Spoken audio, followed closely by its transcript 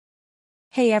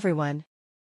Hey everyone.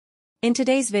 In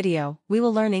today's video, we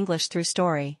will learn English through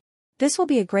story. This will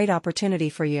be a great opportunity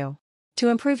for you to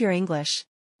improve your English,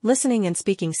 listening and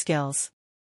speaking skills.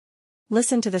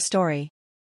 Listen to the story.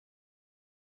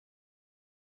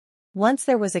 Once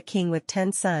there was a king with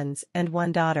 10 sons and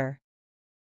 1 daughter.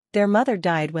 Their mother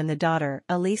died when the daughter,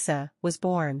 Elisa, was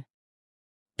born.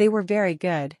 They were very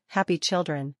good, happy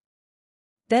children.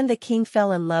 Then the king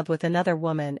fell in love with another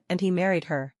woman and he married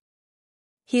her.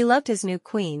 He loved his new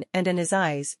queen and in his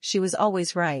eyes she was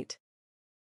always right.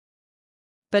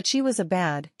 But she was a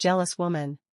bad, jealous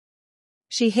woman.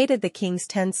 She hated the king's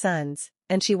 10 sons,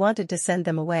 and she wanted to send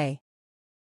them away.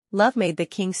 Love made the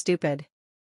king stupid.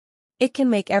 It can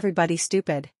make everybody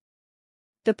stupid.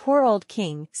 The poor old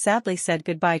king sadly said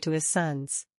goodbye to his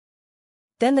sons.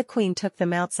 Then the queen took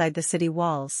them outside the city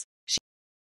walls.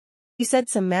 She said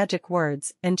some magic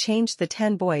words and changed the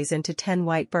 10 boys into 10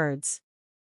 white birds.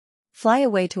 Fly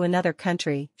away to another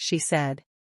country, she said.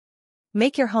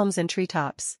 Make your homes in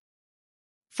treetops.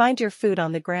 Find your food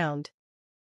on the ground.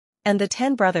 And the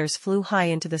 10 brothers flew high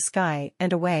into the sky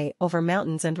and away over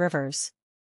mountains and rivers.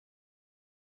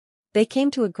 They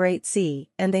came to a great sea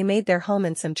and they made their home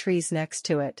in some trees next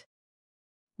to it.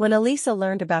 When Elisa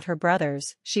learned about her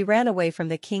brothers, she ran away from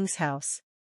the king's house.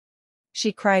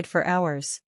 She cried for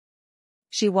hours.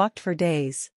 She walked for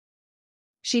days.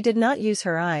 She did not use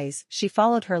her eyes, she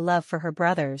followed her love for her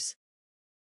brothers.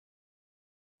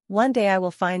 One day I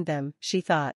will find them, she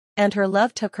thought, and her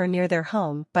love took her near their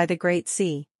home by the great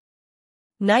sea.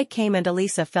 Night came and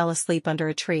Elisa fell asleep under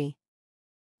a tree.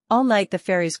 All night the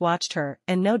fairies watched her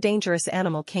and no dangerous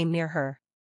animal came near her.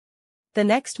 The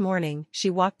next morning,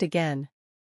 she walked again.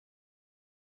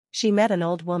 She met an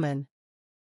old woman.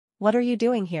 "What are you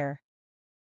doing here?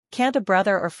 Can't a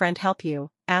brother or friend help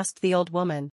you?" asked the old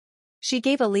woman. She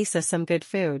gave Elisa some good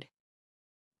food.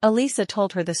 Elisa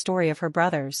told her the story of her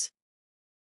brothers.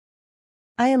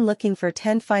 "I am looking for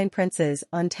 10 fine princes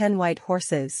on 10 white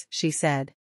horses," she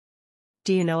said.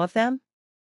 "Do you know of them?"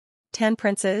 "10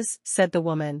 princes," said the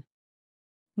woman.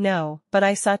 "No, but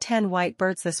I saw 10 white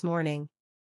birds this morning.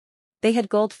 They had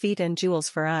gold feet and jewels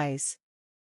for eyes.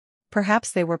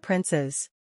 Perhaps they were princes.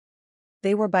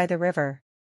 They were by the river."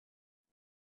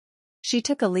 She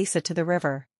took Elisa to the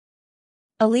river.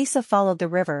 Elisa followed the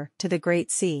river to the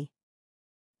great sea.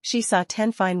 She saw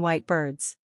 10 fine white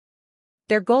birds.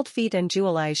 Their gold feet and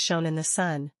jewel eyes shone in the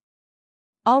sun.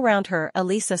 All round her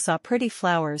Elisa saw pretty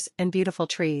flowers and beautiful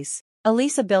trees.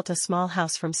 Elisa built a small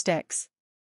house from sticks.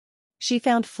 She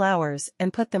found flowers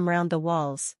and put them round the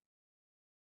walls.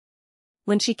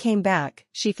 When she came back,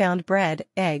 she found bread,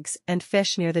 eggs, and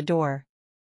fish near the door.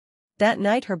 That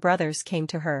night her brothers came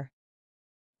to her.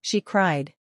 She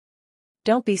cried.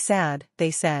 "Don't be sad,"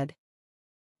 they said.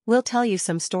 "We'll tell you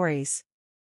some stories."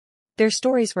 Their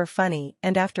stories were funny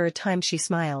and after a time she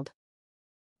smiled.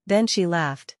 Then she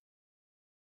laughed.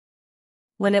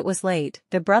 When it was late,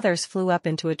 the brothers flew up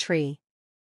into a tree.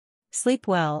 "Sleep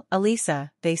well,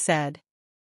 Elisa," they said.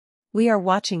 "We are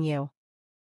watching you."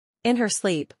 In her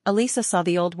sleep, Elisa saw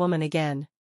the old woman again.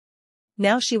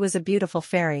 Now she was a beautiful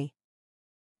fairy.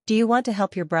 "Do you want to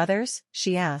help your brothers?"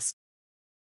 she asked.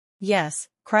 "Yes,"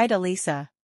 cried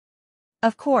Elisa.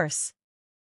 "Of course."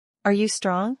 "Are you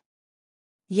strong?"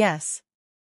 "Yes.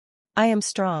 I am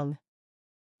strong."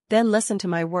 "Then listen to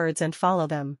my words and follow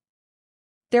them.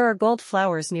 There are gold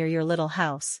flowers near your little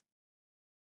house.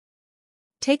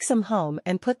 Take some home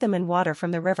and put them in water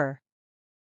from the river.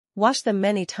 Wash them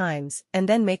many times and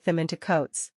then make them into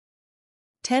coats.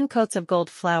 10 coats of gold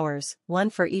flowers, 1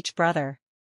 for each brother.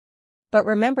 But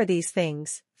remember these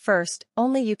things: first,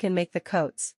 only you can make the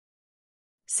coats.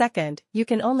 Second, you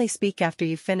can only speak after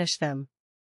you finish them.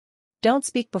 Don't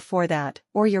speak before that,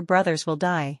 or your brothers will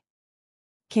die.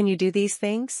 Can you do these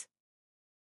things?"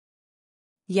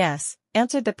 "Yes,"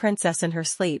 answered the princess in her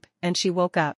sleep, and she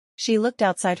woke up. She looked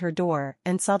outside her door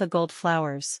and saw the gold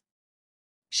flowers.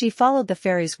 She followed the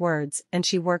fairy's words and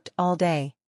she worked all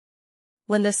day.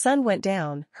 When the sun went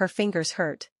down, her fingers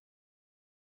hurt.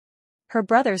 Her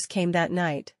brothers came that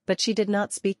night, but she did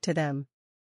not speak to them.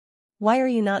 "Why are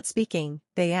you not speaking?"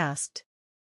 they asked.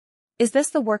 "Is this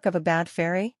the work of a bad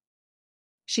fairy?"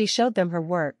 She showed them her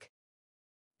work.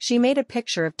 She made a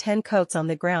picture of 10 coats on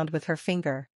the ground with her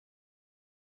finger.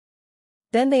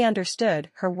 Then they understood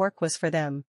her work was for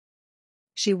them.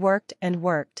 She worked and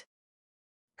worked.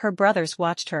 Her brothers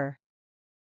watched her.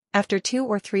 After 2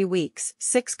 or 3 weeks,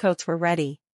 6 coats were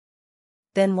ready.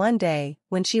 Then one day,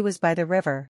 when she was by the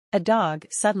river, a dog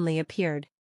suddenly appeared.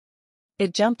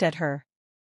 It jumped at her.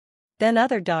 Then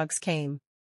other dogs came.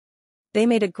 They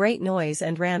made a great noise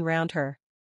and ran round her.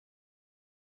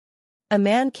 A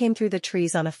man came through the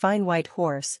trees on a fine white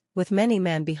horse, with many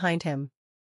men behind him.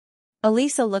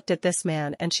 Elisa looked at this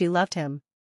man and she loved him.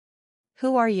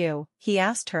 "Who are you?" he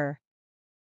asked her.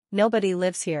 "Nobody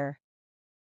lives here."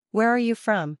 "Where are you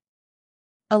from?"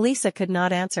 Elisa could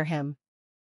not answer him.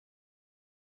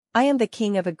 "I am the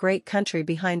king of a great country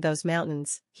behind those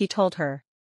mountains," he told her.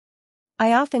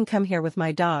 "I often come here with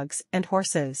my dogs and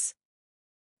horses."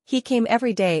 He came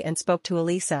every day and spoke to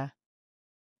Elisa.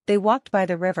 They walked by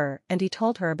the river and he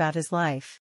told her about his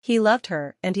life. He loved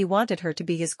her and he wanted her to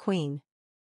be his queen.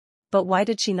 But why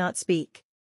did she not speak?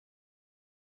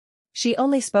 She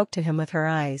only spoke to him with her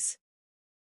eyes.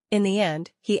 In the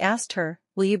end, he asked her,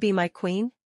 "Will you be my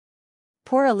queen?"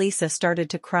 Poor Elisa started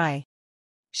to cry.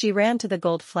 She ran to the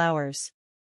gold flowers.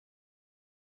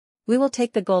 "We will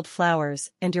take the gold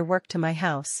flowers and your work to my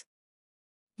house.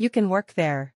 You can work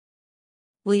there.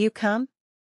 Will you come?"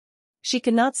 She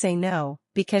could not say no,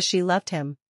 because she loved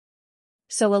him.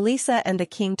 So Elisa and the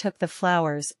king took the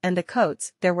flowers and the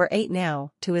coats, there were 8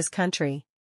 now, to his country.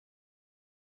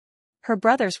 Her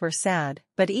brothers were sad,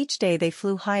 but each day they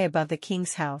flew high above the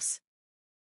king's house.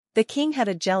 The king had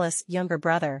a jealous younger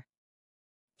brother.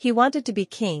 He wanted to be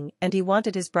king and he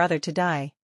wanted his brother to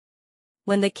die.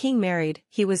 When the king married,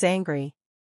 he was angry.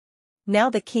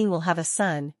 "Now the king will have a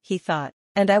son," he thought,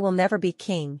 "and I will never be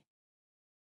king."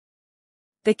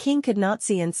 The king could not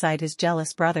see inside his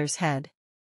jealous brother's head.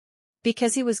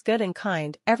 Because he was good and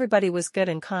kind, everybody was good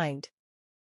and kind.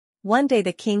 One day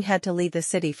the king had to leave the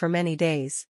city for many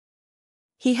days.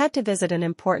 He had to visit an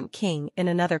important king in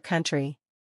another country.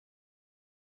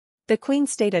 The queen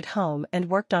stayed at home and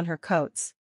worked on her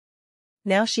coats.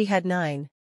 Now she had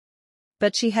 9.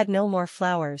 But she had no more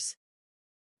flowers.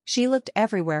 She looked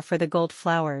everywhere for the gold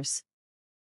flowers.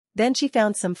 Then she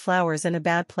found some flowers in a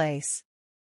bad place.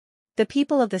 The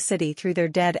people of the city threw their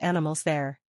dead animals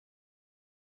there.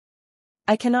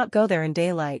 "I cannot go there in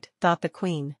daylight," thought the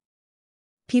queen.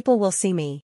 "People will see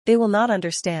me, they will not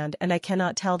understand and I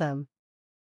cannot tell them."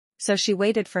 So she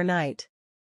waited for night.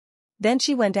 Then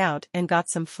she went out and got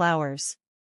some flowers.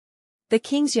 The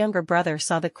king's younger brother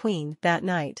saw the queen that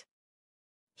night.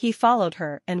 He followed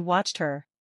her and watched her.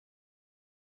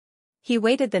 He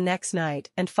waited the next night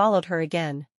and followed her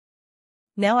again.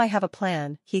 "Now I have a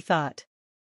plan," he thought.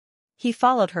 He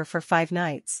followed her for 5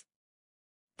 nights.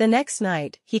 The next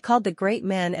night, he called the great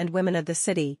men and women of the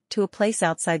city to a place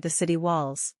outside the city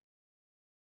walls.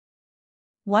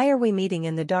 "Why are we meeting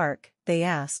in the dark?" they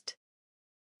asked.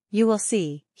 "You will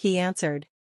see," he answered.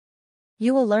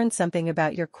 "You will learn something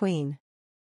about your queen.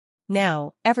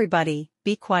 Now, everybody,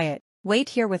 be quiet, wait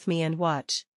here with me and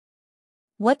watch.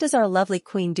 What does our lovely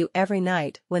queen do every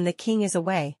night when the king is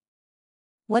away?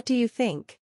 What do you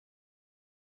think?"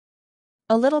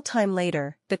 A little time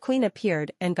later, the queen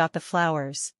appeared and got the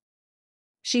flowers.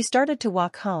 She started to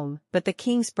walk home, but the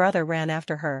king's brother ran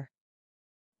after her.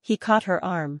 He caught her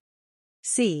arm.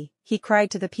 "See," he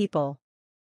cried to the people.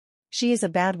 "She is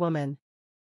a bad woman.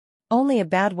 Only a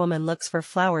bad woman looks for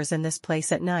flowers in this place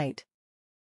at night.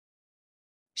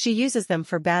 She uses them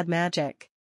for bad magic.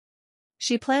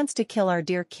 She plans to kill our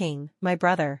dear king, my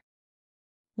brother.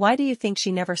 Why do you think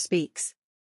she never speaks?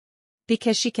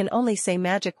 Because she can only say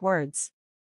magic words."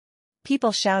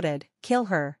 People shouted, "Kill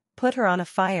her, put her on a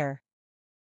fire."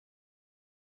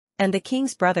 And the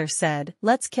king's brother said,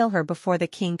 "Let's kill her before the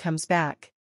king comes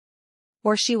back.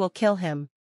 Or she will kill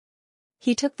him."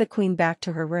 He took the queen back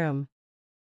to her room.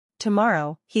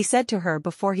 "Tomorrow," he said to her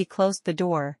before he closed the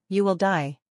door, "you will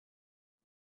die."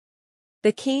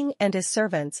 The king and his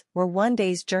servants were 1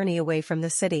 day's journey away from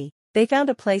the city. They found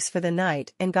a place for the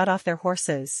night and got off their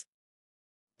horses.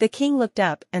 The king looked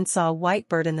up and saw a white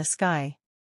bird in the sky.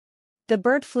 The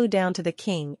bird flew down to the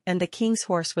king and the king's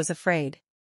horse was afraid.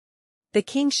 The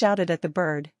king shouted at the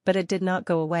bird, but it did not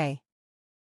go away.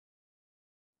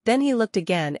 Then he looked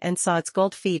again and saw its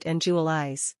gold feet and jewel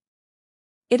eyes.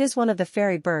 "It is one of the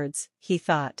fairy birds," he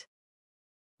thought.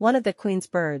 "One of the queen's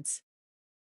birds.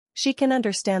 She can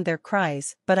understand their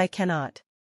cries, but I cannot.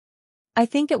 I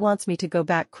think it wants me to go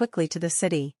back quickly to the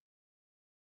city."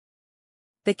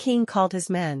 The king called his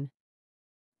men.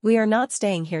 "We are not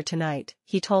staying here tonight,"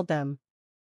 he told them.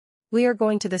 "We are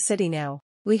going to the city now.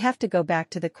 We have to go back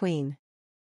to the queen.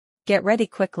 Get ready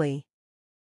quickly.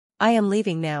 I am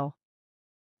leaving now.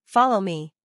 Follow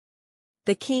me."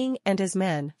 The king and his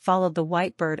men followed the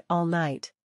white bird all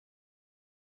night.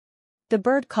 The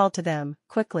bird called to them,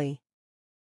 "Quickly.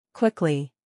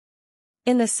 Quickly."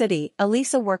 In the city,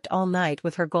 Elisa worked all night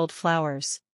with her gold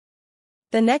flowers.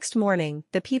 The next morning,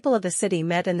 the people of the city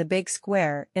met in the big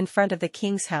square in front of the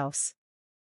king's house.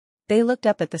 They looked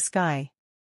up at the sky.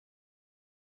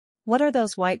 "What are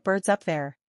those white birds up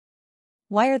there?"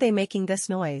 Why are they making this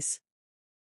noise?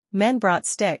 Men brought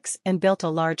sticks and built a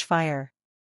large fire.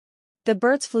 The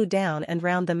birds flew down and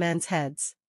round the men's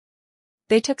heads.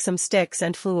 They took some sticks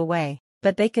and flew away,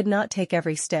 but they could not take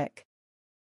every stick.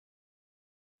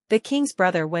 The king's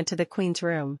brother went to the queen's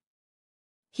room.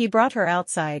 He brought her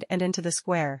outside and into the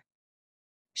square.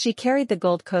 She carried the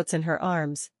gold coats in her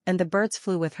arms, and the birds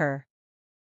flew with her.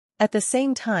 At the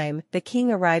same time, the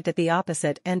king arrived at the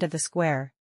opposite end of the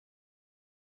square.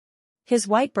 His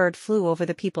white bird flew over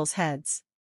the people's heads.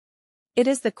 "It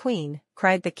is the queen,"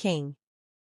 cried the king.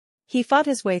 He fought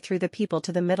his way through the people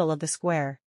to the middle of the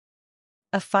square.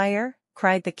 "A fire?"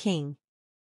 cried the king.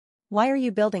 "Why are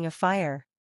you building a fire?"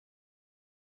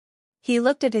 He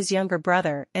looked at his younger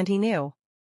brother and he knew.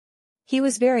 He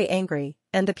was very angry,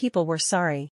 and the people were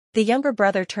sorry. The younger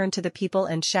brother turned to the people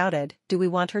and shouted, "Do we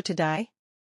want her to die?"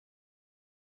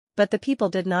 But the people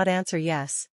did not answer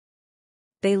yes.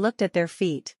 They looked at their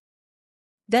feet.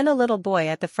 Then a little boy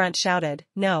at the front shouted,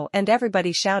 "No," and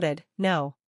everybody shouted,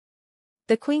 "No."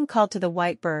 The queen called to the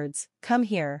white birds, "Come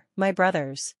here, my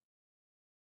brothers."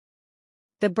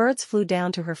 The birds flew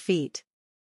down to her feet.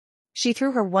 She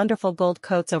threw her wonderful gold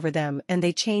coats over them and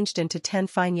they changed into 10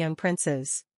 fine young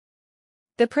princes.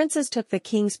 The princes took the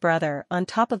king's brother on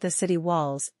top of the city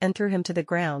walls and threw him to the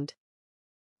ground.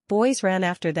 Boys ran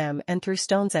after them and threw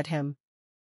stones at him.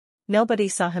 Nobody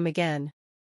saw him again.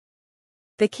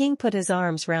 The king put his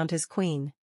arms round his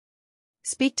queen.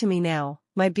 "Speak to me now,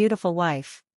 my beautiful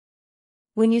wife.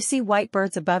 When you see white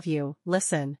birds above you,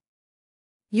 listen.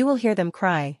 You will hear them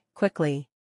cry, 'Quickly!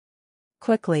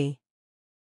 Quickly!'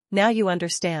 Now you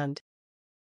understand."